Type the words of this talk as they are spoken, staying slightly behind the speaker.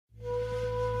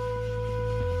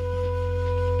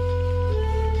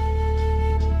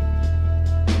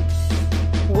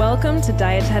Welcome to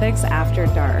Dietetics After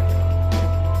Dark,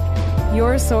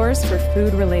 your source for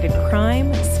food-related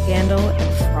crime, scandal,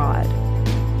 and fraud.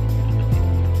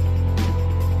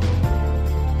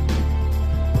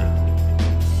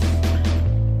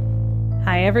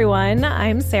 Hi, everyone.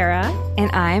 I'm Sarah. And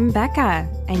I'm Becca.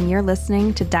 And you're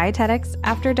listening to Dietetics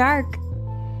After Dark.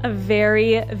 A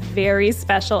very, very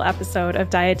special episode of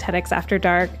Dietetics After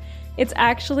Dark. It's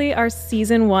actually our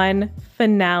season 1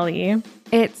 finale.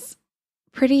 It's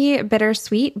pretty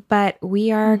bittersweet, but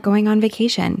we are going on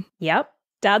vacation. Yep.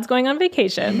 Dad's going on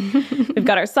vacation. We've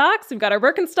got our socks, we've got our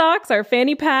Birkenstocks, our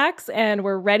fanny packs, and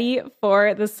we're ready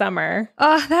for the summer.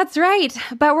 Oh, that's right.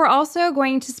 But we're also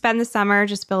going to spend the summer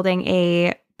just building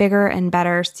a bigger and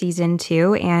better season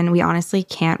 2. And we honestly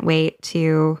can't wait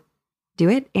to do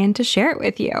it and to share it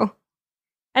with you.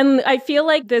 And I feel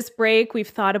like this break, we've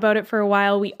thought about it for a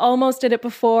while. We almost did it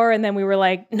before, and then we were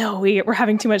like, no, we're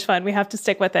having too much fun. We have to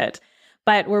stick with it.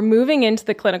 But we're moving into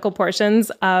the clinical portions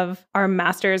of our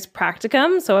master's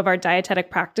practicum, so of our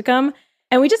dietetic practicum.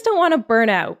 And we just don't want to burn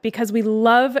out because we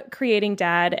love creating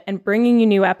Dad and bringing you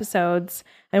new episodes.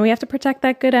 And we have to protect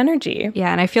that good energy.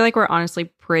 Yeah, and I feel like we're honestly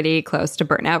pretty close to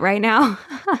burnout right now.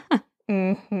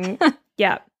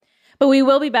 Yeah. But we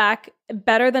will be back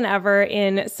better than ever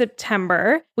in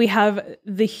September. We have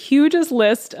the hugest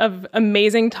list of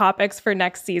amazing topics for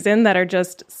next season that are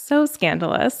just so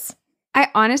scandalous. I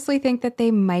honestly think that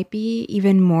they might be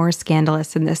even more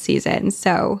scandalous in this season.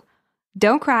 So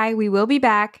don't cry. We will be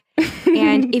back.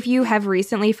 And if you have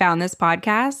recently found this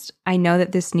podcast, I know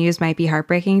that this news might be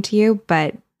heartbreaking to you,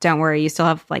 but don't worry. You still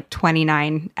have like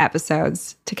 29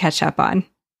 episodes to catch up on.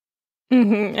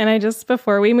 And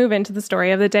before we move into the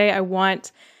story of the day, I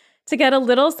want to get a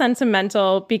little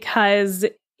sentimental because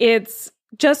it's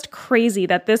just crazy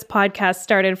that this podcast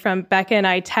started from Becca and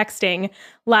I texting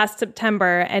last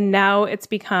September, and now it's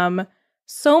become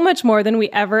so much more than we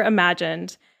ever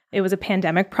imagined. It was a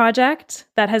pandemic project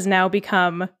that has now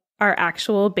become our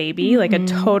actual baby, like a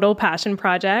total passion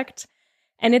project.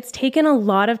 And it's taken a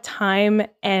lot of time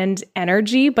and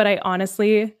energy, but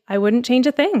I wouldn't change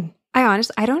a thing.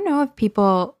 I don't know if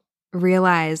people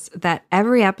realize that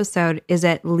every episode is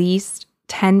at least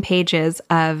 10 pages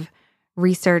of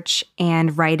research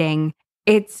and writing.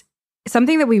 It's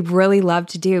something that we really love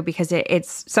to do because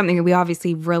it's something that we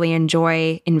obviously really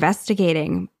enjoy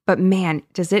investigating. But man,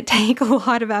 does it take a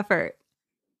lot of effort.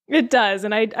 It does.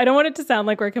 And I don't want it to sound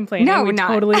like we're complaining. No, we not.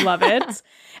 Totally love it.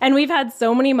 And we've had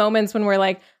so many moments when we're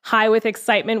like high with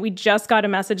excitement. We just got a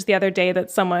message the other day that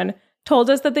someone told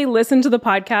us that they listened to the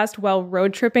podcast while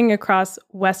road tripping across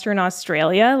Western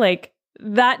Australia. Like,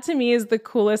 that to me is the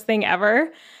coolest thing ever.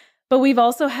 But we've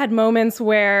also had moments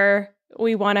where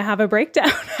we want to have a breakdown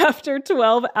after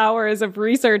 12 hours of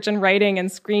research and writing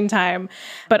and screen time.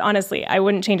 But honestly, I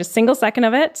wouldn't change a single second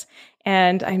of it.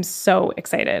 And I'm so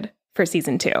excited for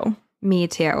season 2. Me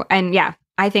too. And yeah,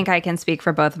 I think I can speak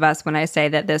for both of us when I say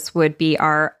that this would be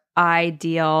our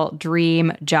ideal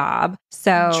dream job.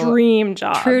 So dream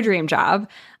job. True dream job.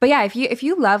 But yeah, if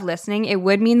you love listening, it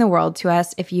would mean the world to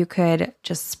us if you could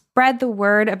just spread the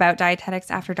word about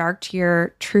Dietetics After Dark to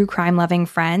your true crime loving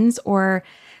friends, or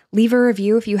leave a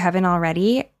review if you haven't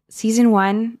already. Season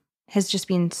 1 has just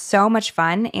been so much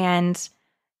fun, and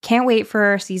can't wait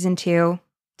for season 2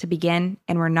 to begin.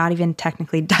 And we're not even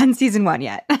technically done season 1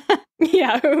 yet.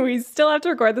 Yeah, we still have to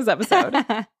record this episode.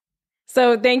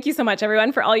 So thank you so much,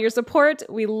 everyone, for all your support.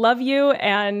 We love you.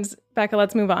 And Becca,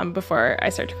 let's move on before I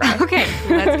start to cry. Okay,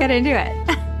 let's get into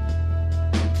it.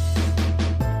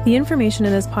 The information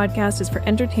in this podcast is for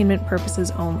entertainment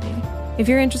purposes only. If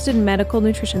you're interested in medical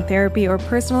nutrition therapy or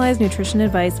personalized nutrition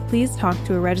advice, please talk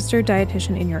to a registered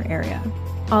dietitian in your area.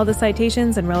 All the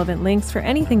citations and relevant links for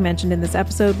anything mentioned in this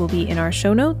episode will be in our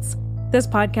show notes. This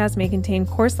podcast may contain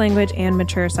coarse language and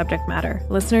mature subject matter.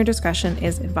 Listener discretion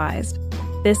is advised.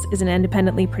 This is an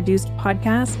independently produced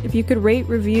podcast. If you could rate,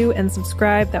 review, and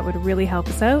subscribe, that would really help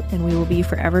us out, and we will be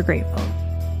forever grateful.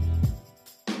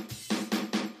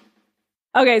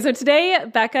 Okay, so today,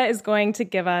 Becca is going to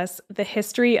give us the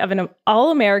history of an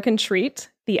all-American treat,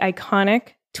 the iconic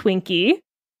Twinkie.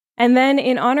 And then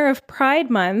in honor of Pride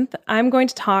Month, I'm going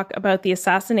to talk about the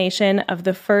assassination of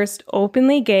the first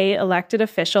openly gay elected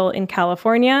official in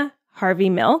California, Harvey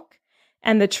Milk,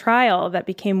 and the trial that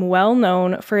became well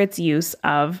known for its use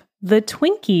of the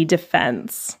Twinkie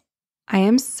Defense. I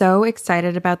am so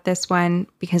excited about this one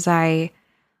because I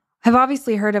have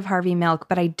obviously heard of Harvey Milk,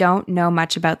 but I don't know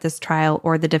much about this trial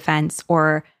or the defense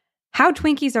or how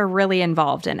Twinkies are really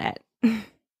involved in it.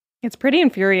 It's pretty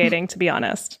infuriating, to be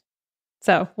honest.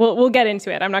 So we'll get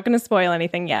into it. I'm not going to spoil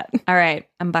anything yet. All right,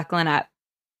 I'm buckling up.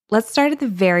 let's start at the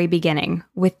very beginning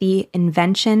with the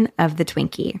invention of the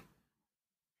Twinkie.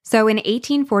 So in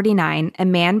 1849, a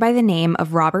man by the name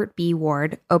of Robert B.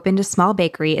 Ward opened a small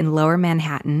bakery in Lower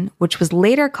Manhattan, which was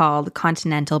later called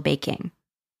Continental Baking.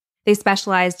 They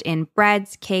specialized in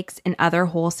breads, cakes, and other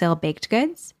wholesale baked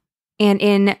goods. And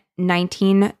in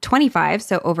 1925,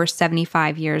 so over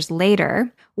 75 years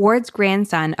later, Ward's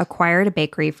grandson acquired a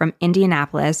bakery from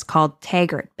Indianapolis called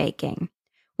Taggart Baking,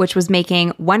 which was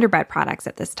making Wonder Bread products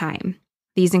at this time.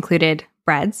 These included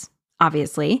breads,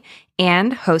 obviously,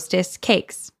 and Hostess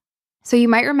cakes. So you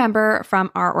might remember from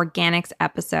our organics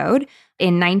episode,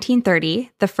 in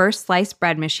 1930, the first sliced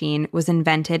bread machine was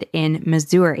invented in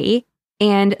Missouri,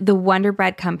 and the Wonder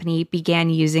Bread Company began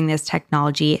using this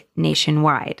technology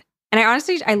nationwide. And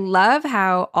I love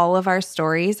how all of our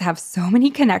stories have so many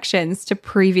connections to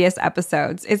previous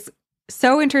episodes. It's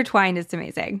so intertwined, it's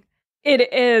amazing.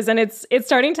 It is, and it's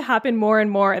starting to happen more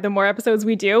and more. The more episodes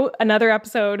we do, another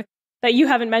episode that you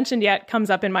haven't mentioned yet comes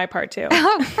up in my part too.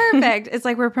 Oh, perfect. It's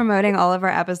like we're promoting all of our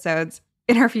episodes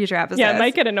in our future episodes. Yeah, it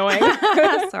might get annoying.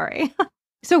 Sorry.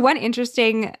 So one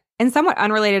interesting and somewhat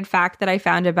unrelated fact that I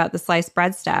found about the sliced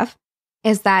bread stuff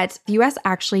is that the U.S.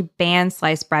 actually banned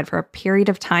sliced bread for a period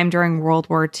of time during World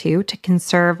War II to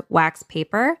conserve wax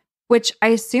paper, which I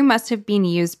assume must have been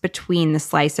used between the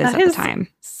slices at the time.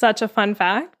 Such a fun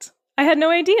fact. I had no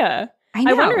idea. I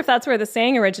know. I wonder if that's where the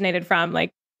saying originated from.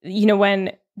 Like, you know,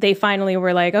 when they finally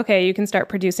were like, okay, you can start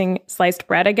producing sliced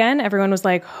bread again, everyone was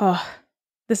like, oh,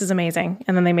 this is amazing.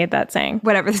 And then they made that saying.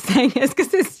 Whatever the saying is,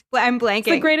 because I'm blanking. It's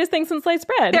the greatest thing since sliced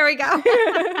bread. There we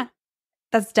go.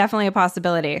 That's definitely a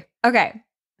possibility. Okay.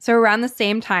 So around the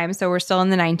same time, so we're still in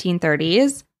the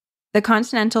 1930s, the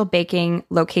Continental Baking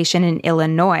location in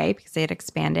Illinois, because they had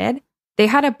expanded, they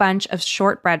had a bunch of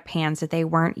shortbread pans that they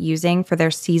weren't using for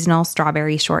their seasonal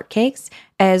strawberry shortcakes,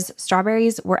 as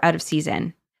strawberries were out of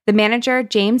season. The manager,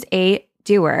 James A.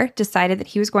 Dewar, decided that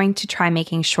he was going to try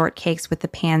making shortcakes with the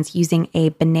pans using a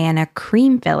banana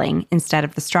cream filling instead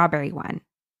of the strawberry one.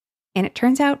 And it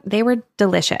turns out they were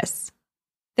delicious.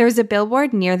 There was a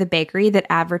billboard near the bakery that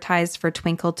advertised for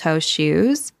twinkle toe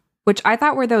shoes, which I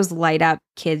thought were those light up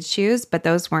kids' shoes, but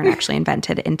those weren't actually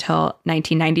invented until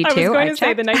 1992. I was going to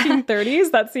say the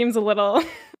 1930s. That seems a little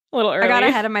early. I got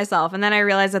ahead of myself, and then I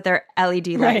realized that there are LED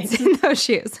lights in those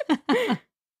shoes.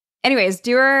 Anyways,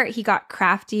 Dewar, he got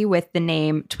crafty with the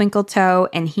name Twinkle Toe,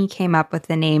 and he came up with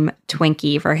the name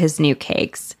Twinkie for his new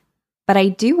cakes. But I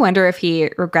do wonder if he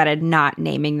regretted not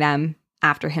naming them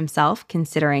after himself,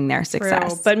 considering their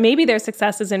success. True, but maybe their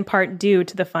success is in part due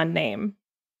to the fun name.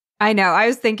 I know. I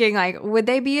was thinking, like, would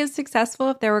they be as successful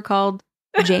if they were called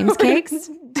James Cakes?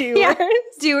 Dewars. Yeah,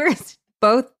 Dewars.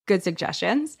 Both good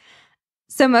suggestions.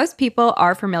 So most people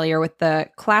are familiar with the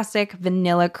classic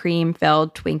vanilla cream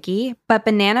filled Twinkie, but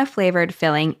banana flavored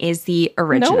filling is the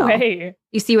original. No way.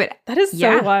 You see what? That is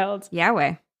so wild. Yeah,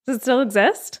 way. Does it still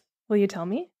exist? Will you tell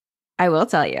me? I will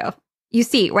tell you. You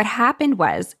see, what happened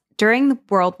was during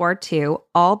World War II,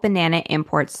 all banana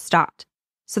imports stopped.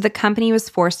 So the company was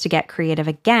forced to get creative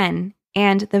again,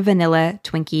 and the vanilla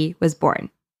Twinkie was born.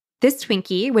 This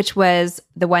Twinkie, which was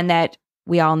the one that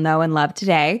we all know and love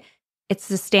today, it's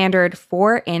the standard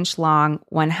 4-inch long,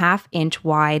 1/2 inch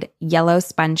wide yellow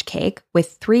sponge cake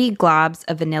with 3 globs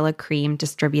of vanilla cream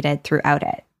distributed throughout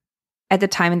it. At the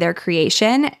time of their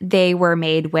creation, they were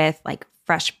made with like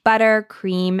fresh butter,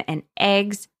 cream, and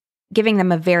eggs, giving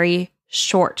them a very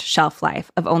short shelf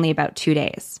life of only about 2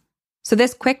 days. So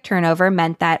this quick turnover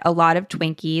meant that a lot of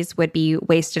Twinkies would be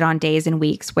wasted on days and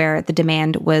weeks where the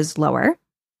demand was lower.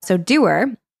 So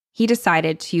Dewar, he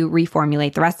decided to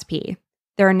reformulate the recipe.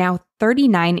 There are now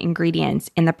 39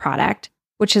 ingredients in the product,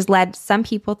 which has led some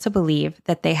people to believe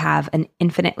that they have an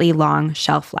infinitely long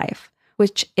shelf life,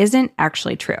 which isn't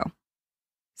actually true.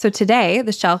 So today,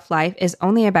 the shelf life is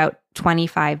only about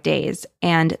 25 days,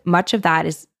 and much of that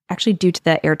is actually due to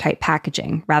the airtight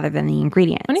packaging rather than the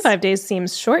ingredients. 25 days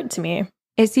seems short to me.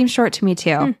 It seems short to me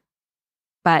too.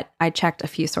 But I checked a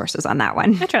few sources on that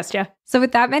one. I trust you. So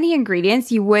with that many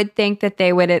ingredients, you would think that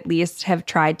they would at least have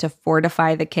tried to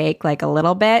fortify the cake like a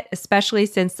little bit, especially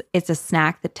since it's a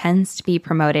snack that tends to be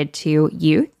promoted to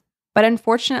youth. But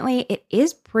unfortunately, it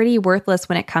is pretty worthless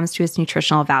when it comes to its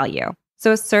nutritional value.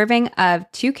 So a serving of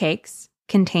 2 cakes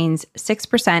contains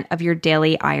 6% of your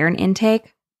daily iron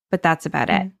intake, but that's about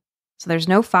it. So there's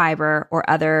no fiber or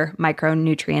other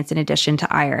micronutrients in addition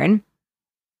to iron.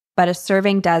 But a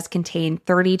serving does contain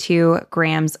 32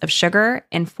 grams of sugar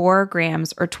and 4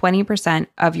 grams or 20%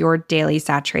 of your daily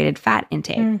saturated fat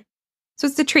intake. So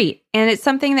it's a treat, and it's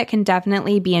something that can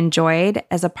definitely be enjoyed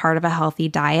as a part of a healthy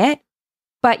diet,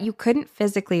 but you couldn't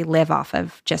physically live off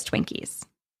of just Twinkies.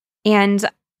 And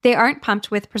They aren't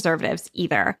pumped with preservatives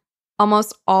either.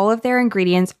 Almost all of their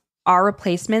ingredients are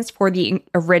replacements for the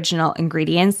original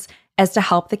ingredients as to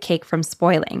help the cake from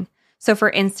spoiling. So for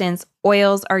instance,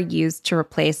 oils are used to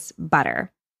replace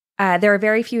butter. There are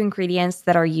very few ingredients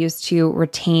that are used to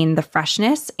retain the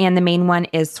freshness, and the main one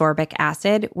is sorbic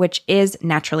acid, which is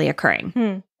naturally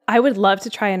occurring. I would love to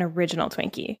try an original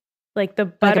Twinkie. Like the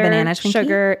butter, like a banana Twinkie?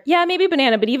 sugar. Yeah, maybe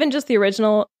banana, but even just the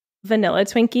original vanilla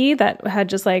Twinkie that had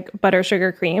just like butter,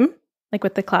 sugar, cream, like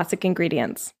with the classic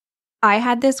ingredients. I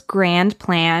had this grand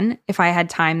plan, if I had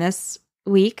time this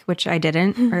week, which I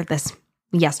didn't, or this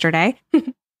yesterday,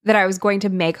 that I was going to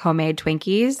make homemade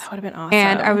Twinkies. That would have been awesome.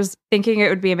 And I was thinking it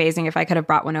would be amazing if I could have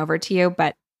brought one over to you,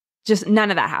 but just none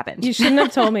of that happened. You shouldn't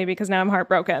have told me because now I'm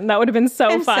heartbroken. That would have been so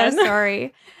I'm fun. so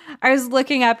sorry. I was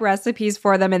looking up recipes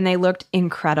for them and they looked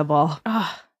incredible.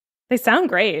 Oh, they sound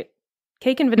great.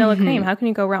 Cake and vanilla cream. How can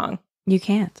you go wrong? You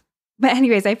can't. But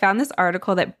anyways, I found this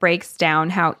article that breaks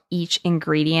down how each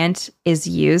ingredient is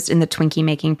used in the Twinkie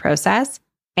making process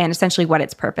and essentially what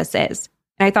its purpose is.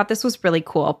 And I thought this was really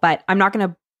cool, but I'm not going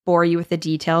to bore you with the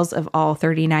details of all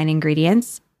 39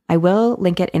 ingredients. I will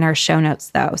link it in our show notes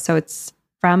though. So it's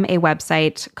from a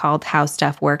website called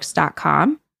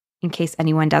howstuffworks.com in case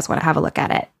anyone does want to have a look at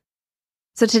it.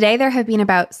 So today there have been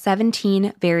about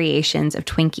 17 variations of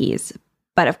Twinkies,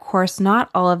 but of course not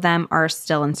all of them are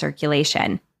still in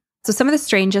circulation. So some of the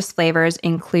strangest flavors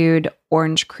include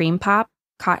orange cream pop,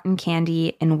 cotton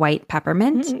candy, and white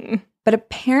peppermint. But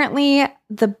apparently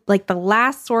the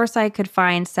last source I could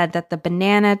find said that the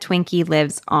banana Twinkie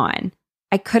lives on.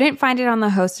 I couldn't find it on the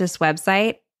Hostess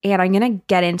website, and I'm going to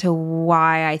get into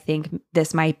why I think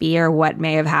this might be or what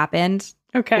may have happened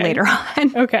later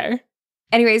on. Okay.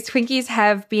 Anyways, Twinkies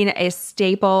have been a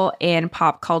staple in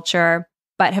pop culture,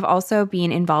 but have also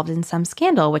been involved in some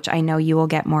scandal, which I know you will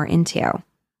get more into.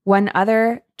 One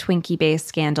other Twinkie-based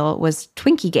scandal was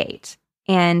Twinkiegate.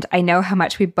 And I know how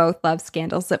much we both love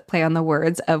scandals that play on the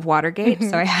words of Watergate,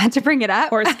 so I had to bring it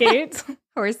up. Horsegate.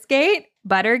 Horsegate.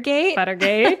 Buttergate.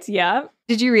 Buttergate, yeah.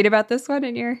 Did you read about this one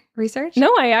in your research?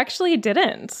 No, I actually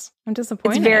didn't. I'm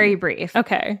disappointed. It's very brief.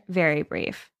 Okay. Very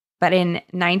brief. But in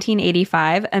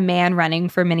 1985, a man running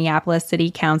for Minneapolis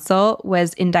City Council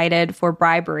was indicted for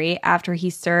bribery after he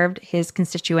served his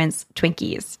constituents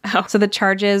Twinkies. Oh. So the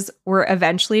charges were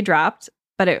eventually dropped,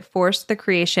 but it forced the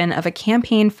creation of a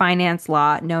campaign finance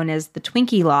law known as the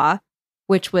Twinkie Law,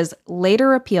 which was later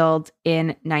repealed in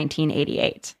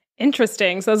 1988.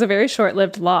 Interesting. So it was a very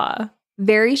short-lived law.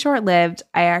 Very short-lived.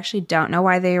 I actually don't know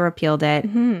why they repealed it.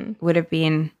 Would have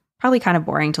been probably kind of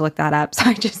boring to look that up, so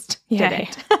I just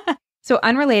didn't. So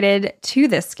unrelated to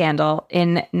this scandal,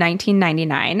 in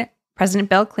 1999, President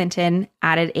Bill Clinton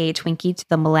added a Twinkie to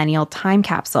the Millennial Time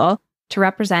Capsule to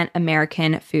represent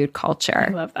American food culture.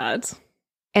 I love that.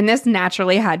 And this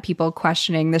naturally had people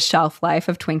questioning the shelf life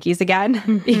of Twinkies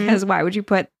again, because why would you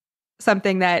put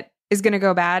something that is going to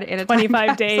go bad in a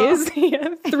 25 days,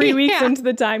 3 weeks into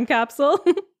the time capsule?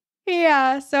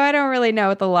 Yeah, so I don't really know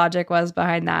what the logic was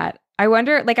behind that. I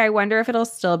wonder if it'll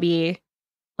still be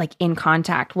like in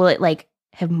contact. Will it like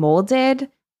have molded?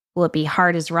 Will it be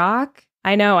hard as rock?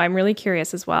 I know. I'm really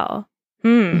curious as well. I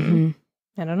don't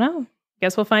know.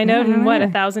 Guess we'll find out in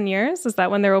 1,000 years? Is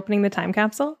that when they're opening the time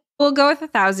capsule? We'll go with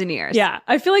 1,000 years. Yeah.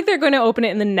 I feel like they're going to open it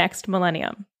in the next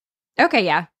millennium. Okay,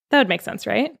 yeah. That would make sense,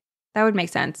 right? That would make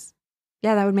sense.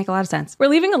 Yeah, that would make a lot of sense. We're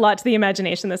leaving a lot to the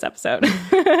imagination this episode.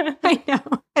 I know.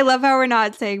 I love how we're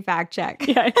not saying fact check.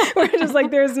 Yeah, we're just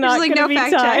like, there's not going to be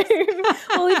fact time. checks.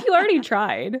 Well, if you already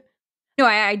tried. No,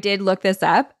 I did look this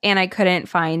up and I couldn't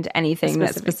find anything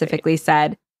that specifically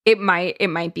said it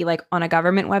might be like on a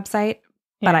government website,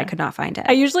 but I could not find it.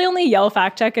 I usually only yell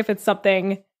fact check if it's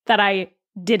something that I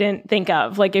didn't think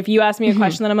of. Like if you ask me a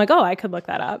question, then I'm like, oh, I could look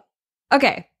that up.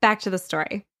 Okay, back to the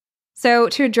story. So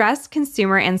to address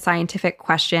consumer and scientific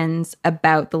questions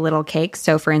about the little cakes,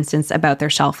 so for instance, about their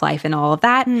shelf life and all of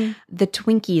that, the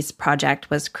Twinkies Project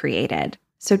was created.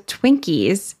 So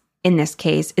Twinkies, in this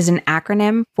case, is an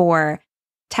acronym for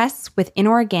Tests with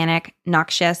Inorganic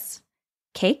Noxious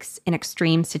Cakes in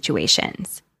Extreme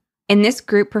Situations. And this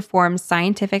group performs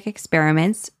scientific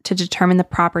experiments to determine the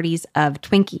properties of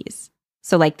Twinkies.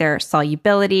 So like their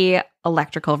solubility,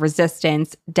 electrical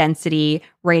resistance, density,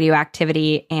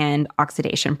 radioactivity, and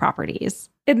oxidation properties.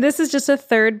 And this is just a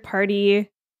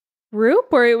third-party group,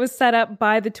 or it was set up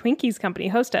by the Twinkies company,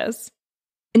 Hostess?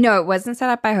 No, it wasn't set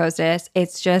up by Hostess.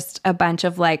 It's just a bunch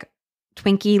of like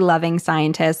Twinkie-loving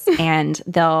scientists, and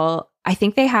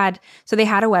they had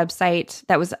a website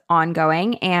that was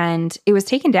ongoing, and it was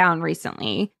taken down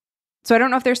recently. So I don't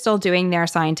know if they're still doing their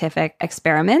scientific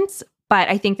experiments, But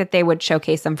I think that they would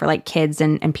showcase them for like kids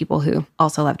and people who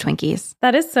also love Twinkies.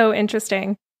 That is so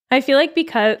interesting. I feel like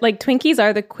because like Twinkies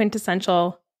are the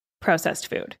quintessential processed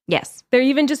food. Yes. They're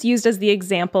even just used as the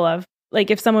example of like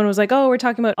if someone was like, oh, we're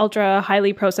talking about ultra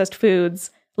highly processed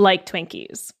foods like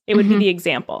Twinkies, it would be the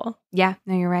example. Yeah,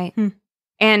 no, you're right.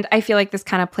 And I feel like this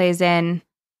kind of plays in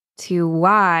to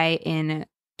why in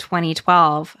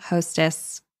 2012,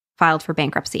 Hostess filed for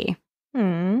bankruptcy.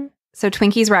 So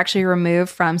Twinkies were actually removed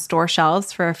from store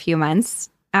shelves for a few months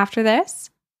after this.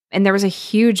 And there was a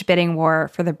huge bidding war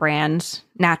for the brand,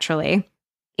 naturally.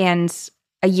 And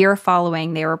a year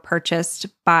following, they were purchased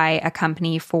by a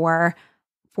company for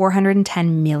 $410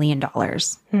 million.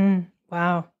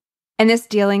 Wow. And this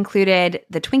deal included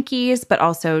the Twinkies, but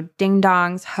also Ding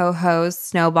Dongs, Ho-Hos,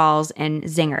 Snowballs, and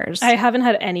Zingers. I haven't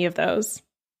had any of those.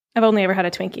 I've only ever had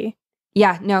a Twinkie.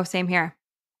 Yeah, no, same here.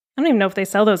 I don't even know if they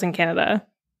sell those in Canada.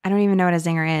 I don't even know what a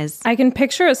Zinger is. I can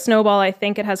picture a Snowball. I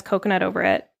think it has coconut over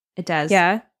it. It does.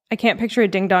 Yeah. I can't picture a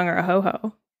Ding Dong or a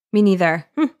Ho-Ho. Me neither.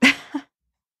 We'll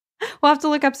have to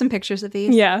look up some pictures of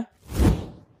these. Yeah.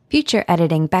 Future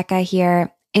editing, Becca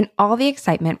here. In all the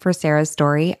excitement for Sarah's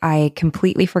story, I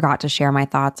completely forgot to share my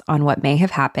thoughts on what may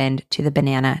have happened to the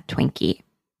banana Twinkie.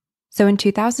 So in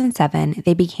 2007,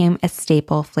 they became a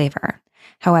staple flavor.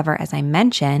 However, as I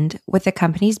mentioned, with the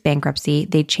company's bankruptcy,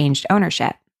 they changed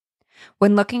ownership.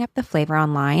 When looking up the flavor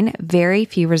online, very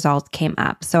few results came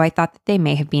up, so I thought that they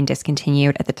may have been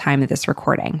discontinued at the time of this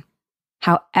recording.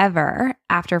 However,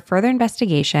 after further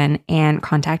investigation and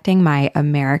contacting my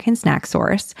American snack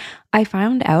source, I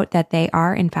found out that they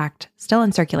are, in fact, still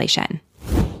in circulation.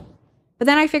 But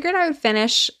then I figured I would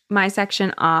finish my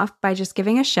section off by just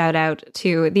giving a shout out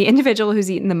to the individual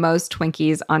who's eaten the most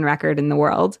Twinkies on record in the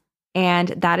world. And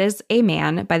that is a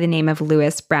man by the name of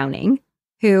Louis Browning,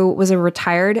 who was a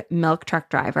retired milk truck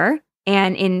driver.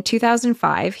 And in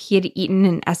 2005, he had eaten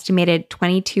an estimated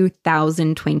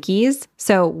 22,000 Twinkies.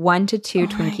 So 1 to 2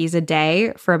 Twinkies a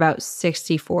day for about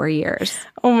 64 years.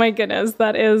 Oh my goodness.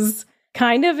 That is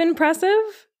kind of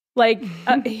impressive. Like,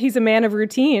 he's a man of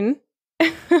routine.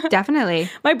 Definitely.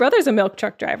 My brother's a milk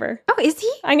truck driver. Oh, is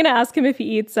he? I'm going to ask him if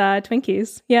he eats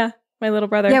Twinkies. Yeah, my little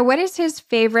brother. Yeah, what is his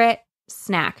favorite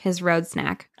snack, his road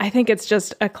snack? I think it's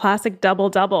just a classic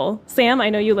double-double. Sam, I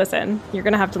know you listen. You're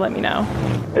going to have to let me know.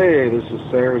 Hey, this is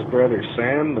Sarah's brother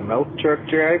Sam, the milk truck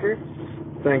driver.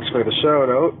 Thanks for the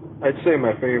shout-out. I'd say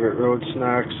my favorite road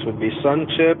snacks would be Sun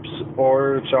Chips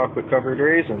or chocolate-covered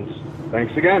raisins.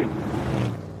 Thanks again.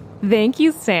 Thank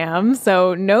you, Sam.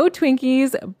 So no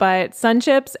Twinkies, but Sun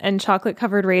Chips and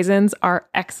chocolate-covered raisins are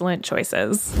excellent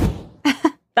choices.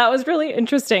 That was really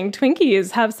interesting.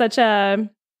 Twinkies have such a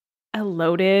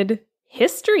loaded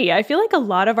history. I feel like a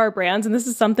lot of our brands, and this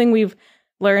is something we've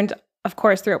learned, of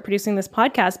course, throughout producing this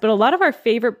podcast, but a lot of our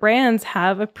favorite brands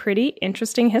have a pretty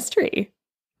interesting history.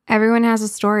 Everyone has a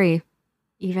story,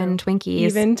 even Twinkies.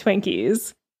 Even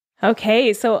Twinkies.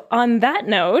 Okay, so on that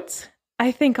note,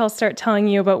 I think I'll start telling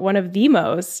you about one of the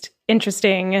most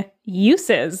interesting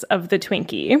uses of the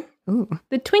Twinkie. Ooh.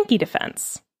 The Twinkie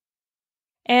Defense.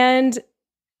 And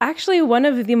actually, one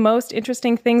of the most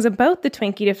interesting things about the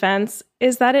Twinkie Defense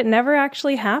is that it never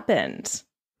actually happened.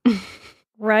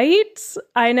 Right?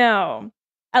 I know.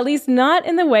 At least not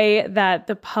in the way that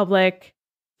the public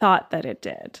thought that it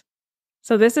did.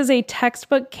 So this is a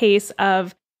textbook case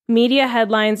of media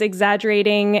headlines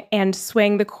exaggerating and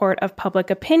swaying the court of public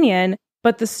opinion.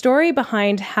 But the story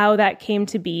behind how that came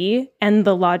to be and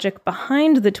the logic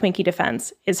behind the Twinkie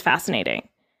Defense is fascinating.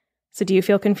 So do you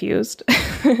feel confused?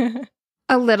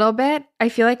 A little bit. I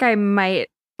feel like I might,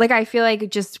 I feel like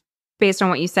just based on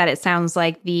what you said, it sounds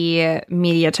like the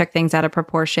media took things out of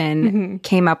proportion,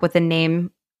 came up with a name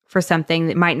for something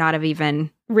that might not have even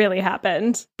really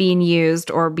happened, being used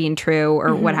or being true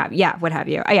or what have you. Yeah, what have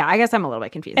you. Yeah, I guess I'm a little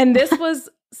bit confused. And this was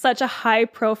such a high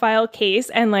profile case,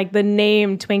 and like the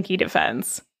name Twinkie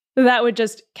Defense, that would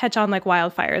just catch on like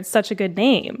wildfire. It's such a good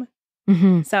name.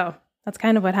 So that's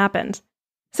kind of what happened.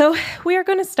 So we are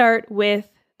going to start with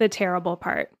the terrible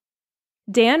part.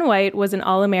 Dan White was an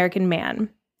all-American man.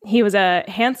 He was a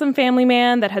handsome family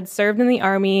man that had served in the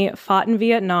Army, fought in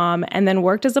Vietnam, and then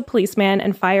worked as a policeman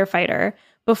and firefighter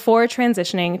before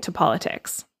transitioning to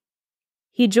politics.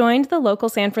 He joined the local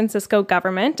San Francisco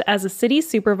government as a city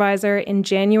supervisor in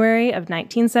January of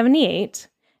 1978,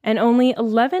 and only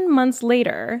 11 months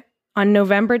later, on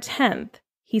November 10th,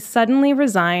 he suddenly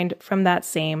resigned from that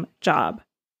same job.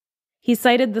 He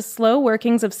cited the slow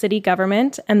workings of city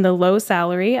government and the low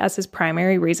salary as his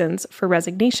primary reasons for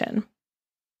resignation.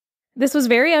 This was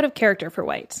very out of character for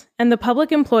White, and the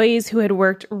public employees who had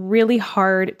worked really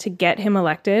hard to get him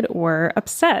elected were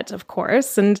upset, of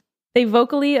course, and They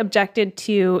vocally objected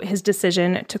to his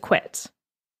decision to quit.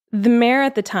 The mayor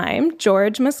at the time,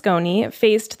 George Moscone,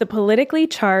 faced the politically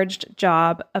charged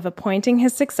job of appointing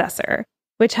his successor,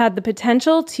 which had the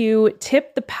potential to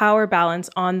tip the power balance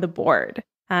on the board.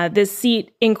 This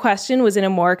seat in question was in a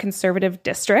more conservative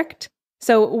district.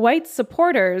 So White's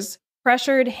supporters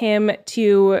pressured him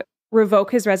to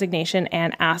revoke his resignation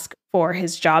and ask for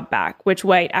his job back, which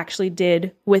White actually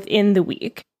did within the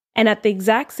week. And at the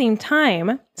exact same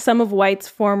time, some of White's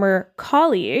former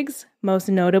colleagues, most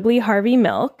notably Harvey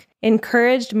Milk,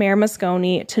 encouraged Mayor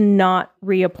Moscone to not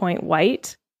reappoint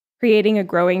White, creating a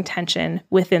growing tension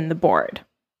within the board.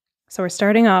 So we're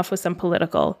starting off with some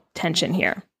political tension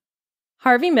here.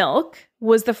 Harvey Milk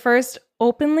was the first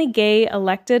openly gay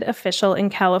elected official in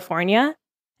California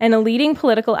and a leading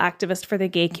political activist for the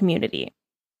gay community.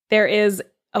 There is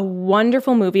a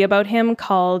wonderful movie about him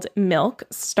called Milk,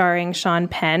 starring Sean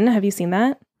Penn. Have you seen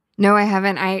that? No, I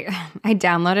haven't. I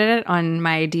downloaded it on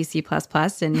my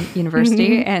DC++ in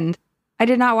university, and I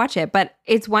did not watch it. But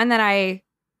it's one that I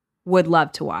would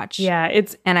love to watch. Yeah,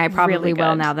 and I probably really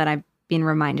will good. Now that I've been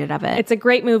reminded of it. It's a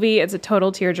great movie. It's a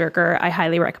total tearjerker. I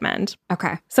highly recommend.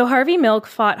 Okay. So Harvey Milk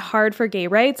fought hard for gay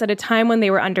rights at a time when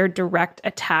they were under direct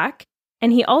attack.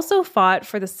 And he also fought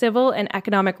for the civil and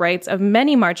economic rights of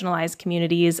many marginalized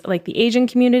communities like the Asian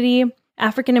community,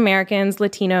 African Americans,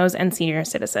 Latinos, and senior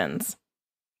citizens.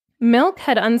 Milk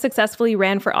had unsuccessfully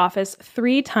ran for office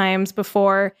 3 times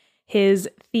before his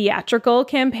theatrical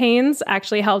campaigns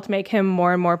actually helped make him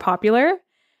more and more popular.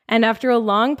 And after a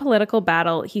long political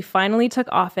battle, he finally took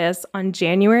office on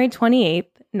January 28th,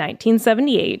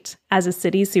 1978, as a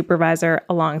city supervisor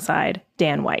alongside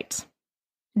Dan White.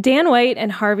 Dan White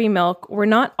and Harvey Milk were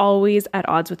not always at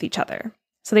odds with each other.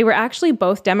 So they were actually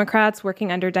both Democrats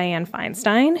working under Dianne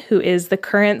Feinstein, who is the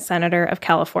current senator of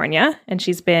California, and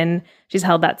she's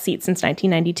held that seat since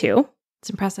 1992. It's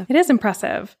impressive. It is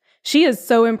impressive. She is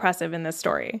so impressive in this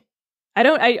story.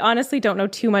 I honestly don't know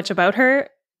too much about her,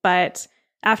 but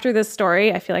after this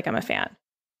story, I feel like I'm a fan.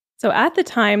 So at the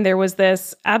time, there was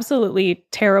this absolutely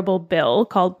terrible bill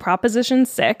called Proposition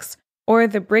 6, or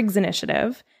the Briggs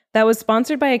Initiative, that was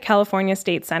sponsored by a California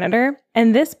state senator.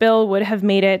 And this bill would have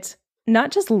made it not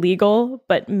just legal,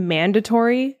 but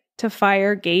mandatory to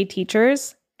fire gay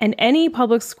teachers and any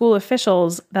public school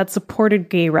officials that supported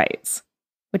gay rights,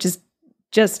 which is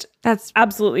that's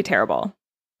absolutely terrible.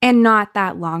 And not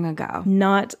that long ago.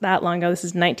 Not that long ago. This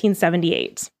is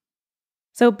 1978.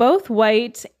 So both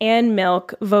White and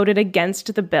Milk voted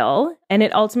against the bill, and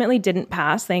it ultimately didn't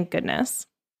pass, thank goodness.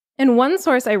 And one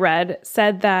source I read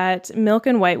said that Milk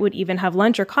and White would even have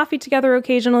lunch or coffee together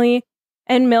occasionally,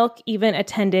 and Milk even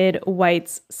attended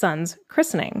White's son's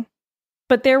christening.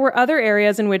 But there were other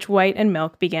areas in which White and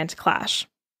Milk began to clash.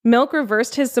 Milk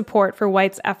reversed his support for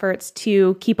White's efforts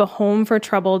to keep a home for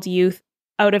troubled youth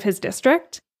out of his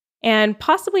district, and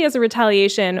possibly as a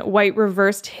retaliation, White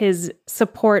reversed his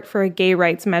support for a gay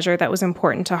rights measure that was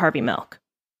important to Harvey Milk.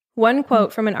 One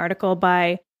quote from an article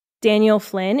by Daniel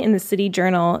Flynn in the City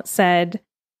Journal said,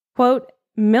 quote,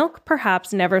 "Milk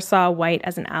perhaps never saw White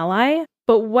as an ally,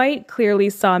 but White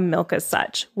clearly saw Milk as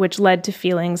such, which led to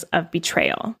feelings of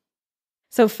betrayal."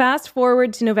 So fast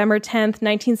forward to November 10th,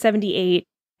 1978,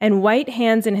 and White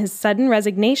hands in his sudden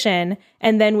resignation,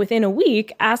 and then within a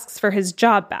week asks for his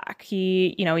job back.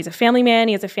 He's a family man,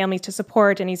 he has a family to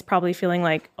support, and he's probably feeling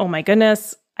like, oh my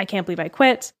goodness, I can't believe I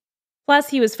quit. Plus,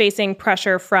 he was facing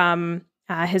pressure from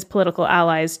his political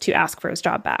allies to ask for his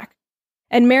job back.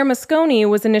 And Mayor Moscone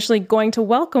was initially going to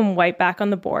welcome White back on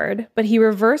the board, but he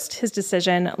reversed his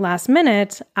decision last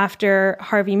minute after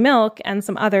Harvey Milk and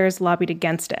some others lobbied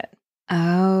against it.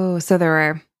 Oh, so there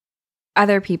were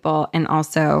other people and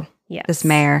also this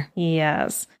mayor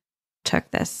took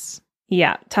this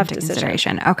tough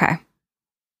decision. Okay.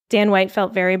 Dan White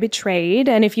felt very betrayed,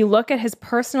 and if you look at his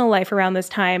personal life around this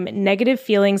time, negative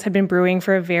feelings had been brewing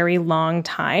for a very long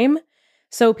time.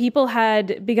 So people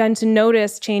had begun to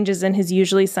notice changes in his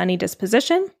usually sunny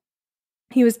disposition.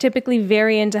 He was typically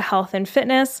very into health and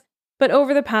fitness, but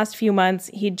over the past few months,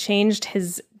 he'd changed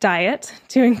his diet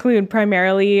to include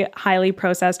primarily highly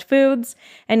processed foods,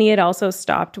 and he had also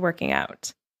stopped working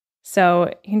out. So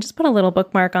you can just put a little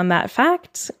bookmark on that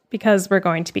fact because we're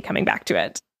going to be coming back to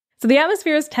it. So the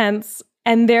atmosphere is tense,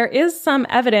 and there is some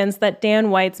evidence that Dan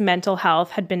White's mental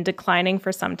health had been declining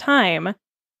for some time.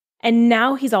 And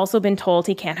now he's also been told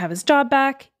he can't have his job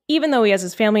back, even though he has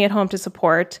his family at home to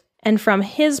support. And from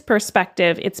his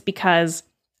perspective, it's because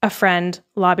a friend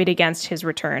lobbied against his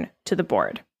return to the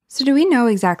board. So do we know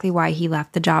exactly why he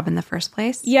left the job in the first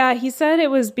place? Yeah, he said it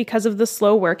was because of the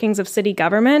slow workings of city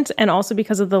government and also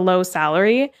because of the low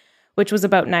salary, which was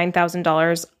about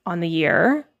 $9,000 on the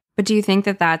year. But do you think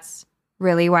that that's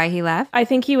really why he left? I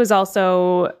think he was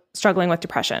also struggling with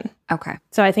depression. Okay.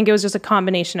 So I think it was just a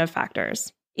combination of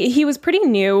factors. He was pretty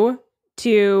new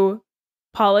to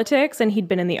politics, and he'd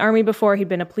been in the army before. He'd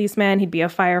been a policeman. He'd be a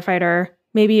firefighter.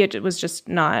 Maybe it was just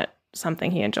not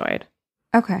something he enjoyed.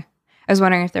 Okay. I was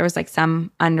wondering if there was like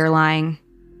some underlying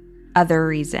other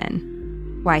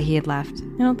reason why he had left.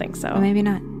 I don't think so. But maybe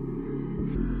not.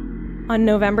 On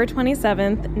November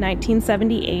 27th,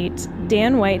 1978,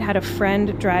 Dan White had a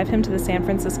friend drive him to the San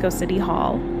Francisco City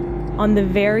Hall on the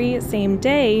very same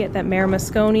day that Mayor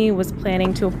Moscone was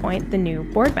planning to appoint the new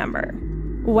board member.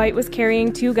 White was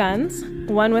carrying 2 guns,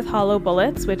 one with hollow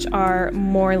bullets, which are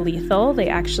more lethal. They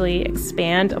actually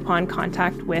expand upon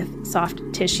contact with soft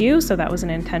tissue, so that was an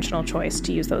intentional choice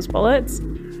to use those bullets,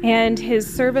 and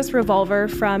his service revolver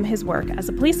from his work as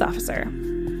a police officer.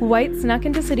 White snuck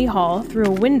into City Hall through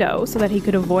a window so that he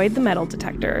could avoid the metal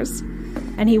detectors,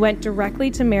 and he went directly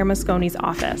to Mayor Moscone's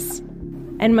office.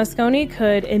 And Moscone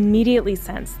could immediately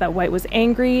sense that White was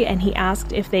angry, and he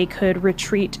asked if they could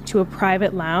retreat to a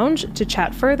private lounge to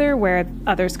chat further where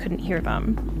others couldn't hear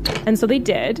them. And so they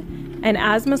did, and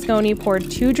as Moscone poured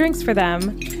 2 drinks for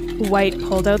them, White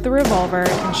pulled out the revolver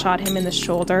and shot him in the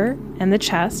shoulder and the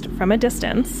chest from a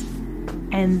distance.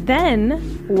 And then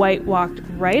White walked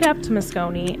right up to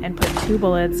Moscone and put 2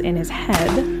 bullets in his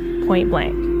head, point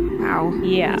blank. Wow.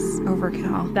 Yeah. That's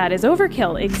overkill. That is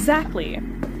overkill, exactly.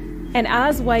 And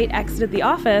as White exited the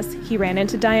office, he ran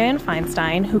into Dianne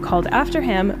Feinstein, who called after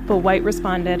him, but White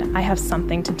responded, "I have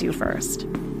something to do first."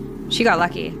 She got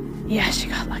lucky. Yeah, she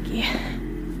got lucky.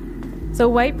 So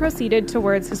White proceeded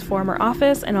towards his former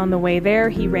office, and on the way there,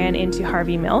 he ran into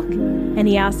Harvey Milk, and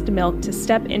he asked Milk to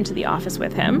step into the office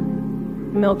with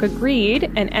him. Milk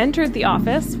agreed and entered the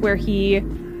office, where he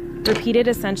repeated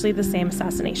essentially the same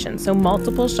assassination. So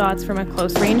multiple shots from a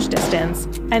close range distance,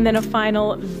 and then a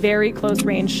final very close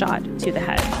range shot to the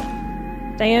head.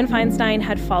 Dianne Feinstein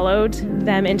had followed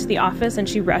them into the office, and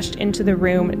she rushed into the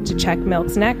room to check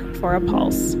Milk's neck for a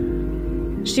pulse.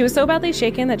 She was so badly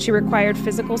shaken that she required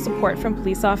physical support from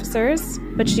police officers,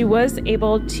 but she was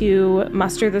able to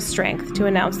muster the strength to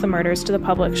announce the murders to the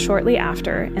public shortly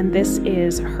after, and this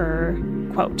is her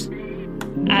quote.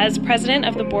 "As president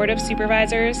of the Board of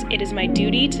Supervisors, it is my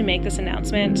duty to make this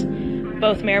announcement.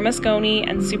 Both Mayor Moscone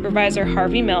and Supervisor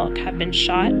Harvey Milk have been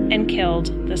shot and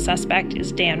killed. The suspect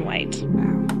is Dan White."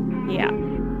 Wow. Yeah,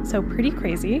 so pretty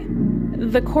crazy.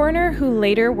 The coroner who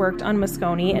later worked on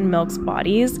Moscone and Milk's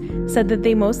bodies said that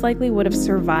they most likely would have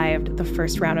survived the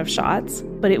first round of shots,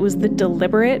 but it was the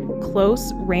deliberate,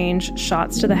 close-range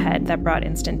shots to the head that brought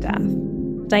instant death.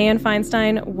 Dianne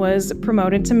Feinstein was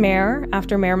promoted to mayor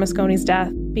after Mayor Moscone's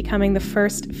death, becoming the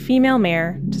first female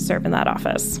mayor to serve in that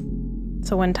office.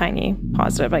 So one tiny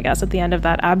positive, I guess, at the end of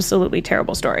that absolutely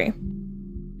terrible story.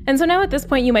 And so now at this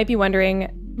point, you might be wondering,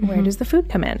 where does the food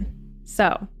come in?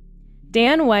 So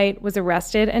Dan White was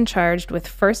arrested and charged with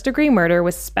first-degree murder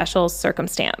with special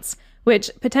circumstance, which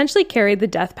potentially carried the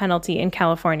death penalty in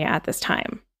California at this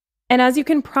time. And as you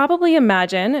can probably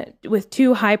imagine, with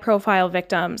 2 high-profile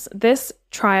victims, this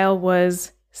trial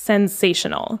was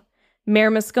sensational. Mayor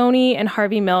Moscone and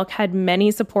Harvey Milk had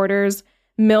many supporters.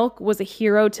 Milk was a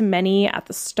hero to many at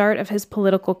the start of his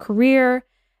political career,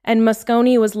 and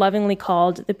Moscone was lovingly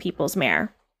called the people's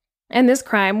mayor. And this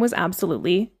crime was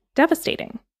absolutely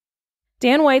devastating.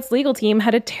 Dan White's legal team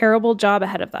had a terrible job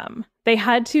ahead of them. They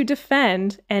had to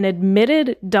defend an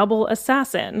admitted double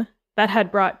assassin that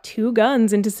had brought 2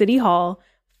 guns into City Hall,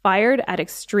 fired at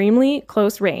extremely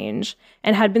close range,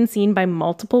 and had been seen by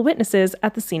multiple witnesses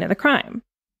at the scene of the crime.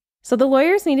 So the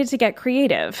lawyers needed to get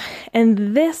creative,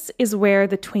 and this is where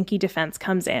the Twinkie defense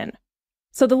comes in.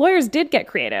 So the lawyers did get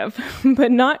creative,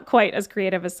 but not quite as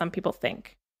creative as some people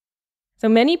think. So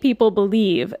many people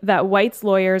believe that White's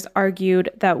lawyers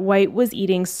argued that White was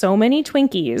eating so many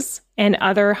Twinkies and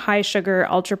other high-sugar,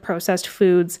 ultra-processed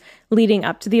foods leading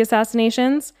up to the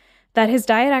assassinations that his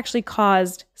diet actually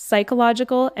caused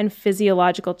psychological and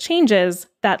physiological changes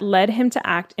that led him to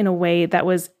act in a way that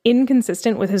was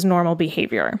inconsistent with his normal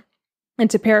behavior. And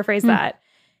to paraphrase that,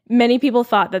 many people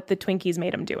thought that the Twinkies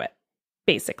made him do it,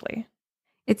 basically.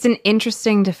 It's an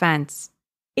interesting defense.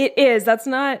 It is. That's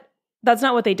not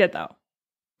what they did, though.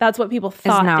 That's what people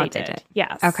thought they did.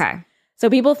 Yes. Okay. So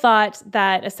people thought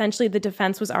that essentially the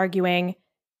defense was arguing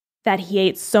that he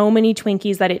ate so many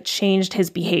Twinkies that it changed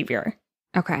his behavior.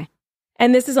 Okay.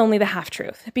 And this is only the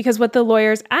half-truth, because what the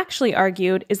lawyers actually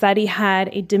argued is that he had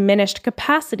a diminished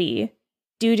capacity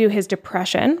due to his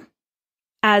depression,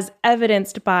 as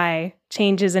evidenced by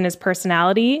changes in his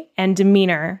personality and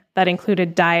demeanor that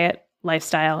included diet,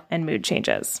 lifestyle, and mood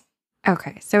changes.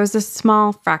 Okay, so it was a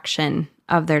small fraction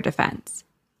of their defense.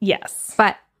 Yes.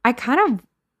 But I kind of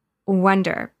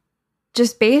wonder,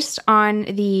 just based on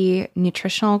the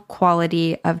nutritional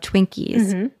quality of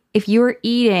Twinkies, if you were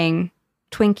eating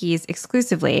Twinkies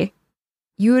exclusively,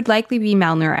 you would likely be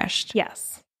malnourished.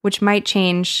 Yes. Which might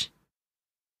change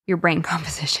your brain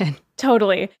composition.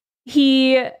 Totally.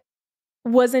 He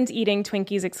wasn't eating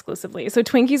Twinkies exclusively. So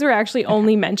Twinkies were actually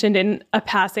only mentioned in a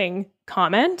passing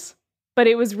comment, but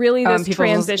it was really this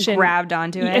transition. Grabbed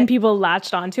onto it. And people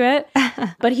latched onto it.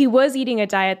 But he was eating a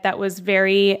diet that was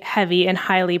very heavy in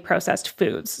highly processed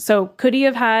foods. So could he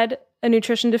have had a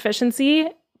nutrition deficiency?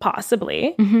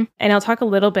 Possibly. And I'll talk a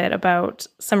little bit about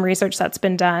some research that's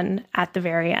been done at the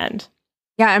very end.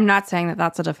 Yeah, I'm not saying that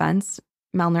that's a defense,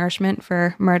 malnourishment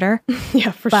for murder.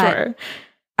 Yeah, for sure.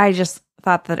 I just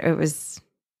thought that it was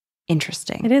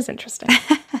interesting. It is interesting.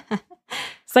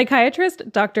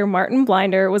 Psychiatrist Dr. Martin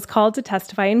Blinder was called to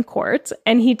testify in court,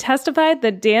 and he testified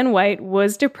that Dan White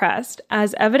was depressed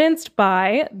as evidenced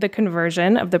by the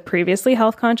conversion of the previously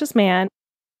health-conscious man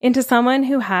into someone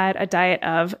who had a diet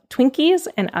of Twinkies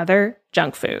and other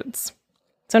junk foods.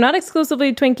 So not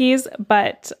exclusively Twinkies,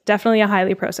 but definitely a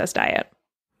highly processed diet.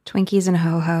 Twinkies and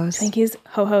ho-hos. Twinkies,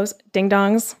 ho-hos,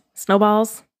 ding-dongs,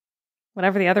 snowballs,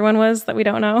 whatever the other one was that we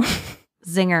don't know.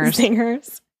 Zingers.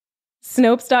 Zingers.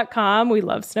 Snopes.com, we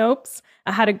love Snopes,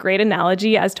 had a great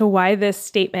analogy as to why this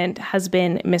statement has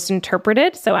been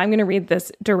misinterpreted. So I'm going to read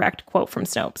this direct quote from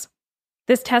Snopes.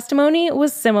 This testimony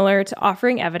was similar to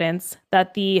offering evidence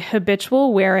that the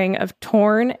habitual wearing of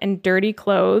torn and dirty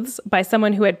clothes by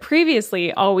someone who had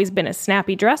previously always been a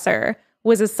snappy dresser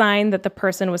was a sign that the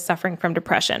person was suffering from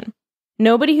depression.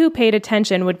 Nobody who paid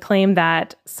attention would claim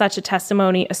that such a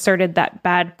testimony asserted that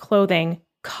bad clothing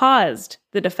caused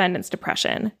the defendant's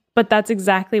depression, but that's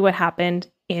exactly what happened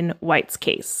in White's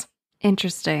case.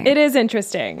 Interesting. It is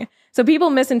interesting. So people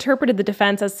misinterpreted the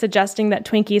defense as suggesting that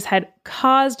Twinkies had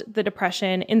caused the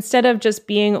depression instead of just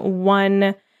being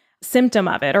one symptom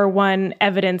of it or one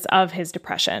evidence of his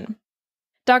depression.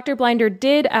 Dr. Blinder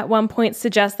did at one point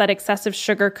suggest that excessive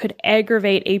sugar could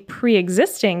aggravate a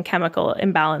pre-existing chemical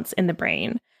imbalance in the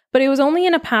brain, but it was only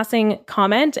in a passing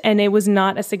comment and it was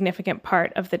not a significant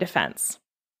part of the defense.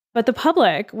 But the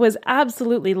public was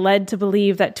absolutely led to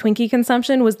believe that Twinkie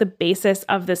consumption was the basis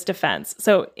of this defense.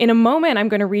 So in a moment, I'm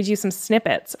going to read you some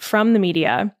snippets from the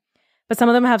media, but some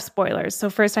of them have spoilers. So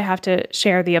first I have to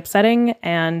share the upsetting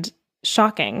and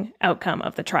shocking outcome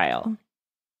of the trial.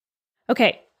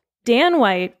 Okay, Dan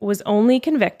White was only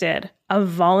convicted of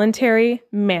voluntary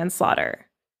manslaughter,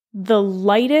 the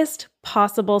lightest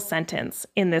possible sentence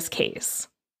in this case.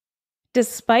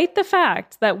 Despite the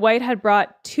fact that White had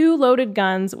brought 2 loaded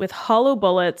guns with hollow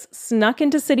bullets snuck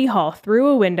into City Hall through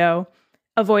a window,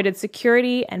 avoided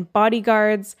security and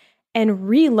bodyguards, and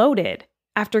reloaded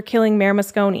after killing Mayor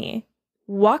Moscone,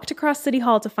 walked across City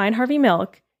Hall to find Harvey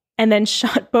Milk, and then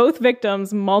shot both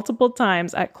victims multiple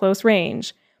times at close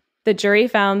range, the jury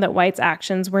found that White's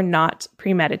actions were not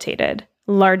premeditated,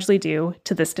 largely due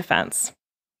to this defense.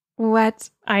 What?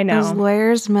 I know. Those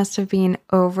lawyers must have been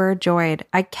overjoyed.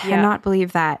 I cannot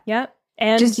believe that. Yep.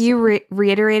 And just you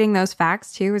reiterating those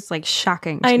facts too is like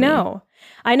shocking to me. I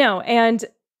know. And,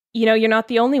 you know, you're not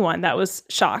the only one that was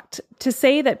shocked. To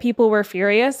say that people were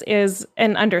furious is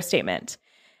an understatement.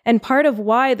 And part of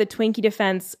why the Twinkie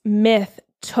defense myth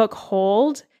took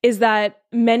hold is that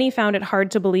many found it hard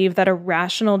to believe that a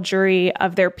rational jury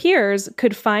of their peers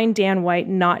could find Dan White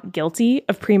not guilty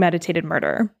of premeditated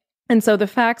murder. And so the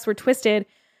facts were twisted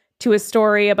to a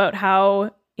story about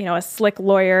how, you know, a slick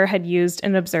lawyer had used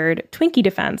an absurd Twinkie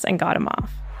defense and got him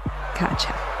off.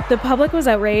 Gotcha. The public was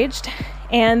outraged,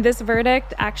 and this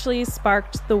verdict actually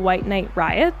sparked the White Night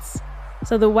riots.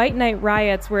 So the White Night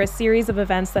riots were a series of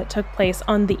events that took place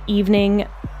on the evening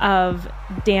of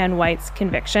Dan White's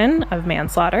conviction of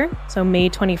manslaughter. So May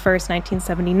 21st,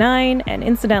 1979, and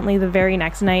incidentally, the very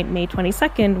next night, May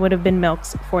 22nd, would have been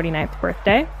Milk's 49th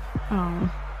birthday.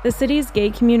 Oh. The city's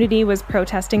gay community was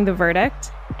protesting the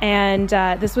verdict, and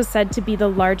this was said to be the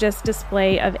largest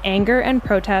display of anger and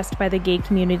protest by the gay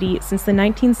community since the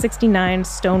 1969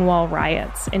 Stonewall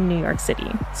riots in New York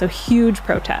City. So huge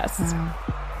protests. Wow.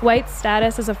 White's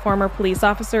status as a former police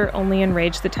officer only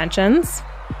enraged the tensions,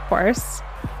 of course.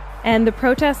 And the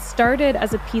protests started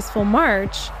as a peaceful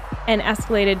march and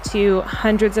escalated to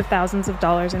hundreds of thousands of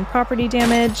dollars in property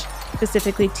damage,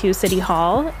 specifically to City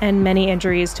Hall, and many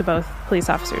injuries to both police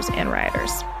officers and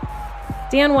rioters.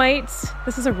 Dan White,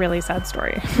 this is a really sad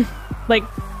story. Like,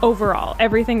 overall,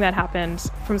 everything that happened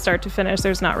from start to finish,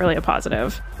 there's not really a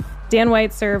positive. Dan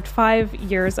White served 5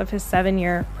 years of his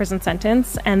 7-year prison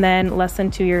sentence, and then less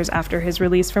than 2 years after his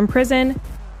release from prison,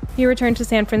 he he returned to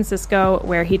San Francisco,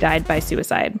 where he died by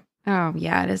suicide. Oh,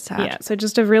 yeah, it is sad. Yeah, so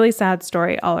just a really sad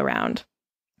story all around.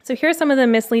 So here are some of the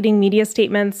misleading media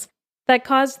statements that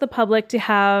caused the public to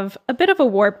have a bit of a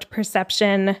warped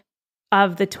perception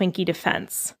of the Twinkie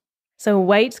defense. So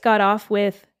White got off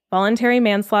with voluntary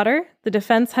manslaughter. The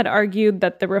defense had argued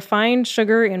that the refined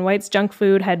sugar in White's junk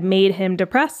food had made him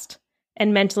depressed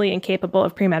and mentally incapable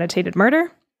of premeditated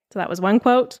murder. So that was one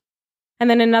quote. And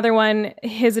then another one,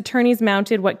 his attorneys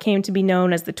mounted what came to be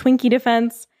known as the Twinkie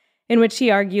defense, in which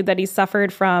he argued that he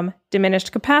suffered from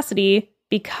diminished capacity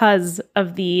because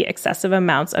of the excessive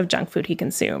amounts of junk food he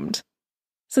consumed.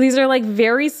 So these are like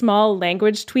very small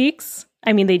language tweaks.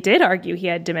 I mean, they did argue he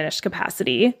had diminished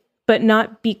capacity, but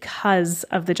not because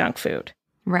of the junk food.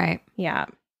 Right. Yeah.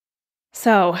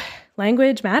 So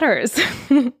language matters.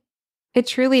 It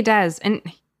truly does. And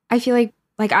I feel like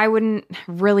I wouldn't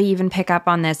really even pick up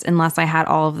on this unless I had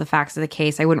all of the facts of the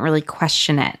case. I wouldn't really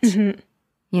question it. Mm-hmm.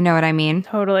 You know what I mean?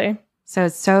 Totally. So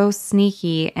it's so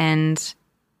sneaky, and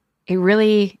it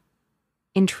really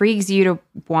intrigues you to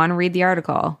want to read the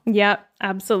article. Yeah,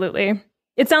 absolutely.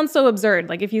 It sounds so absurd.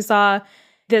 Like if you saw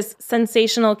this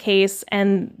sensational case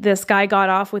and this guy got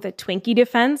off with a Twinkie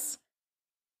defense,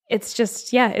 it's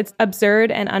just, yeah, it's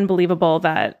absurd and unbelievable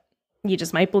that you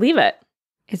just might believe it.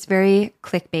 It's very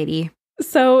clickbaity.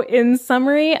 So in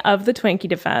summary of the Twinkie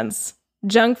defense,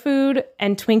 junk food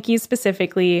and Twinkies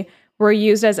specifically were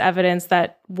used as evidence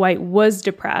that White was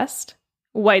depressed.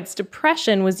 White's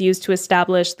depression was used to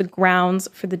establish the grounds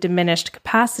for the diminished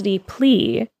capacity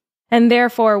plea, and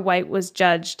therefore White was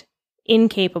judged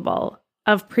incapable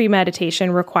of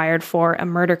premeditation required for a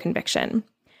murder conviction.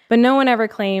 But no one ever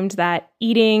claimed that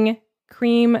eating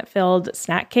cream-filled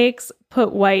snack cakes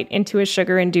put White into a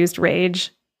sugar-induced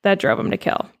rage that drove him to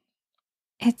kill.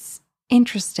 It's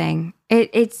interesting.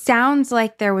 It sounds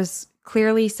like there was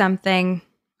clearly something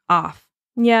off.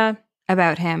 Yeah.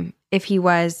 About him. If he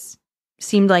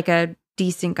seemed like a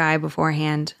decent guy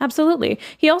beforehand. Absolutely.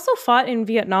 He also fought in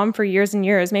Vietnam for years and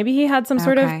years. Maybe he had some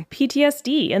sort of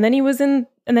PTSD, and then he was a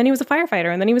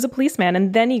firefighter, and then he was a policeman,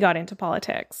 and then he got into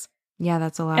politics. Yeah,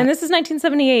 that's a lot. And this is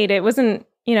 1978. It wasn't,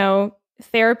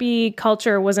 therapy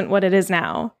culture wasn't what it is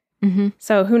now. Mm-hmm.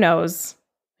 So who knows?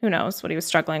 Who knows what he was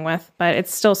struggling with, but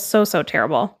it's still so, so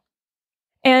terrible.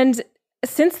 And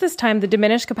since this time, the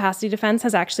diminished capacity defense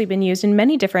has actually been used in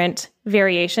many different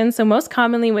variations. So most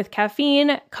commonly with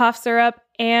caffeine, cough syrup,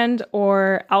 and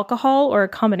or alcohol, or a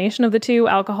combination of the two.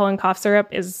 Alcohol and cough syrup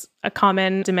is a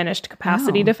common diminished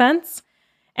capacity defense.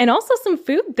 And also some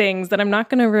food things that I'm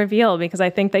not going to reveal because I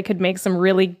think they could make some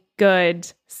really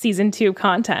good season 2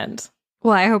 content.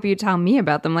 Well, I hope you tell me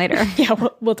about them later. Yeah,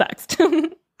 we'll text.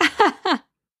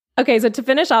 Okay, so to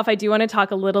finish off, I do want to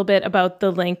talk a little bit about the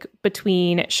link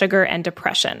between sugar and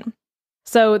depression.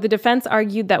 So the defense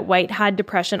argued that White had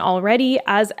depression already,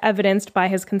 as evidenced by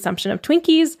his consumption of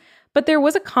Twinkies, but there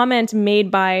was a comment made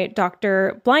by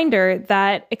Dr. Blinder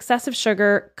that excessive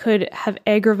sugar could have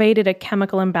aggravated a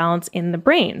chemical imbalance in the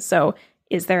brain. So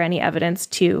is there any evidence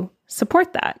to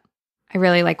support that? I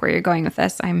really like where you're going with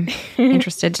this. I'm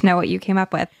interested to know what you came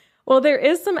up with. Well, there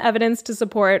is some evidence to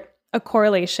support a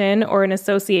correlation or an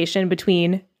association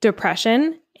between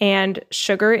depression and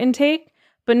sugar intake,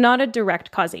 but not a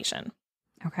direct causation.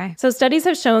 Okay. So studies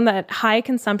have shown that high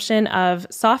consumption of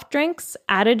soft drinks,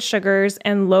 added sugars,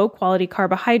 and low-quality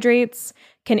carbohydrates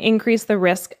can increase the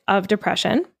risk of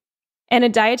depression. And a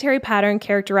dietary pattern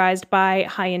characterized by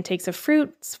high intakes of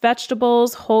fruits,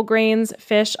 vegetables, whole grains,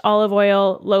 fish, olive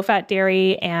oil, low-fat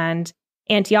dairy, and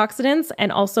antioxidants,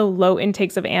 and also low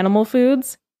intakes of animal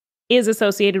foods is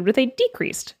associated with a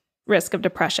decreased risk of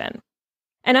depression.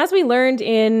 And as we learned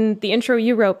in the intro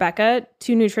you wrote, Becca,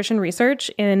 to nutrition research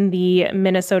in the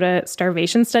Minnesota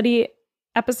starvation study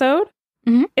episode,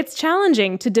 it's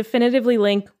challenging to definitively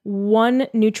link one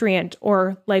nutrient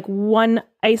or like one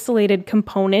isolated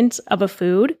component of a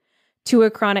food to a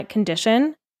chronic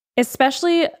condition,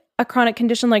 especially a chronic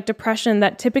condition like depression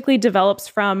that typically develops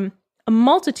from a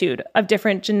multitude of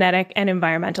different genetic and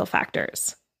environmental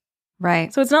factors.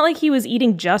 Right. So it's not like he was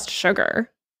eating just sugar.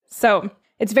 So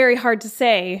it's very hard to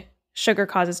say sugar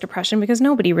causes depression because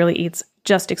nobody really eats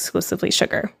just exclusively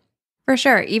sugar. For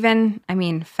sure. Even,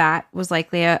 fat was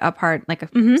likely a part, like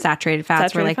saturated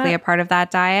fats were likely a part of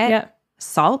that diet. Yeah.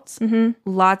 Salt,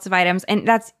 lots of items. And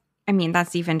that's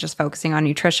even just focusing on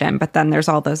nutrition. But then there's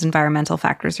all those environmental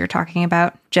factors you're talking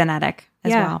about. Genetic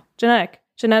as well.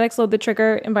 Genetics load the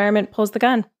trigger, environment pulls the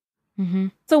gun. Mm-hmm.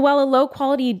 So while a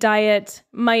low-quality diet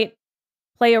might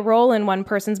play a role in one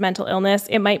person's mental illness,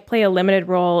 it might play a limited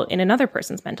role in another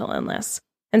person's mental illness.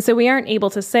 And so we aren't able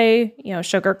to say,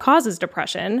 sugar causes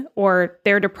depression or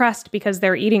they're depressed because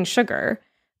they're eating sugar.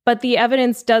 But the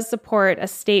evidence does support a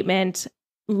statement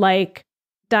like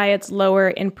diets lower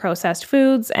in processed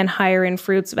foods and higher in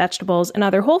fruits, vegetables, and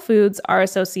other whole foods are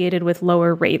associated with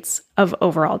lower rates of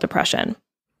overall depression.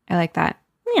 I like that.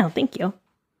 Yeah, thank you.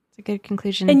 It's a good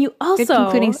conclusion. And you also... Good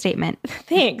concluding statement.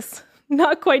 Thanks.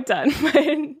 Not quite done, but...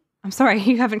 I'm sorry,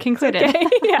 you haven't concluded. Okay,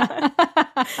 yeah.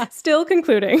 Still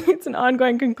concluding. It's an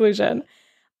ongoing conclusion.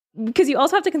 Because you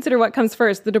also have to consider what comes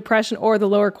first, the depression or the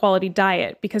lower quality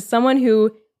diet. Because someone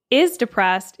who is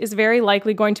depressed is very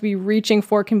likely going to be reaching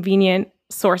for convenient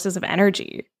sources of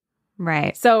energy.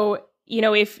 Right. So,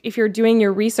 if you're doing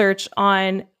your research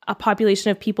on a population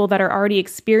of people that are already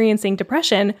experiencing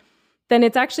depression, then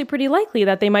it's actually pretty likely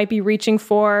that they might be reaching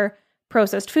for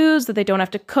processed foods that they don't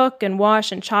have to cook and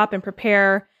wash and chop and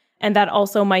prepare. And that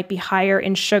also might be higher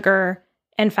in sugar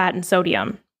and fat and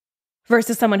sodium.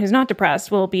 Versus someone who's not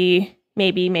depressed will be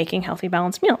maybe making healthy,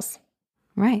 balanced meals.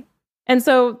 Right. And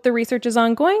so the research is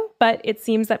ongoing, but it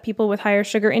seems that people with higher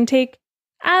sugar intake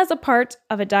as a part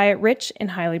of a diet rich in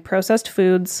highly processed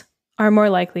foods are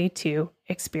more likely to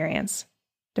experience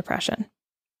depression.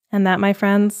 And that, my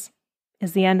friends,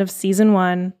 is the end of season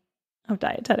 1 of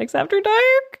Dietetics After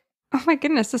Dark. Oh my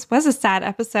goodness, this was a sad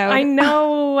episode. I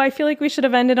know. I feel like we should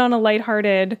have ended on a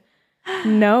lighthearted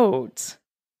note.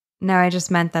 No, I just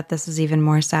meant that this is even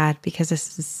more sad because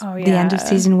this is the end of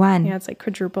season 1. Yeah, it's like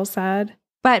quadruple sad.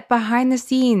 But behind the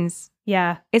scenes,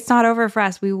 yeah, it's not over for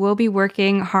us. We will be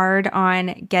working hard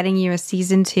on getting you a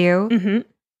season 2. Mm-hmm.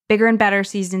 Bigger and better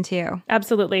season 2.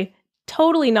 Absolutely.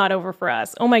 Totally not over for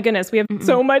us. Oh my goodness, we have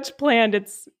so much planned.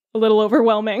 It's a little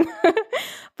overwhelming.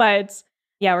 But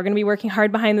yeah, we're going to be working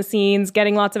hard behind the scenes,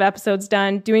 getting lots of episodes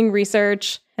done, doing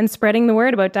research, and spreading the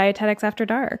word about Dietetics After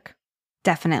Dark.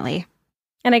 Definitely.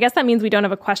 And I guess that means we don't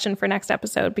have a question for next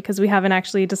episode because we haven't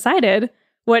actually decided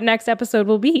what next episode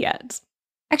will be yet.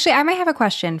 Actually, I might have a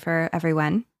question for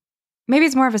everyone. Maybe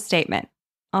it's more of a statement.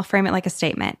 I'll frame it like a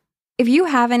statement. If you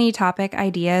have any topic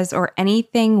ideas or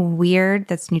anything weird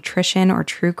that's nutrition or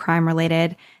true crime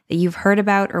related that you've heard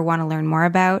about or want to learn more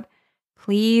about,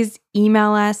 please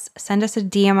email us, send us a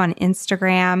DM on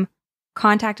Instagram,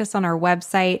 contact us on our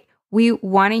website. We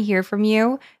want to hear from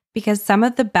you because some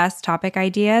of the best topic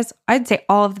ideas, I'd say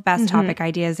all of the best topic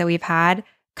ideas that we've had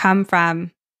come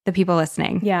from the people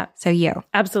listening. Yeah. So you.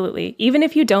 Absolutely. Even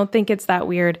if you don't think it's that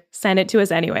weird, send it to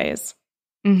us anyways.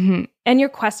 Mm-hmm. And your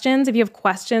questions, if you have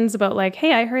questions about like,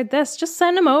 hey, I heard this, just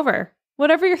send them over.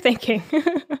 Whatever you're thinking.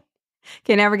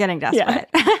 Okay, now we're getting desperate.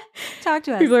 Yeah. Talk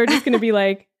to us. People are just going to be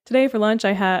like, today for lunch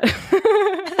I had.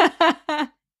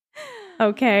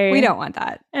 Okay. We don't want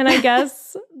that. And I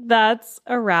guess that's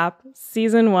a wrap.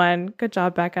 Season 1. Good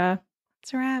job, Becca.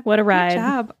 It's a wrap. What a ride. Good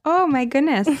job. Oh my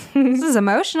goodness. This is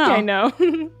emotional. I know.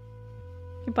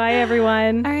 Goodbye,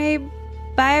 everyone. All right.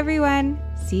 Bye, everyone.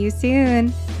 See you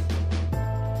soon.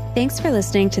 Thanks for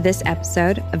listening to this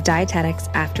episode of Dietetics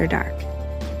After Dark.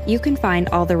 You can find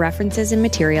all the references and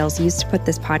materials used to put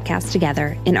this podcast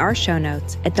together in our show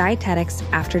notes at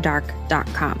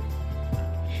dieteticsafterdark.com.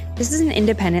 This is an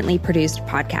independently produced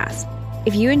podcast.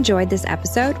 If you enjoyed this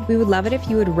episode, we would love it if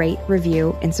you would rate,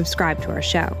 review, and subscribe to our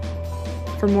show.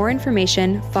 For more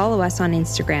information, follow us on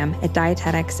Instagram at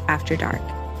dieteticsafterdark.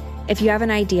 If you have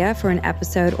an idea for an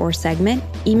episode or segment,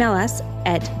 email us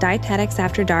at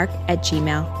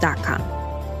dieteticsafterdark@gmail.com.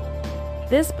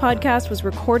 This podcast was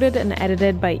recorded and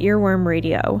edited by Earworm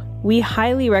Radio. We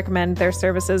highly recommend their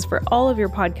services for all of your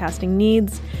podcasting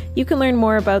needs. You can learn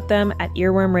more about them at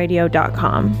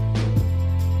earwormradio.com.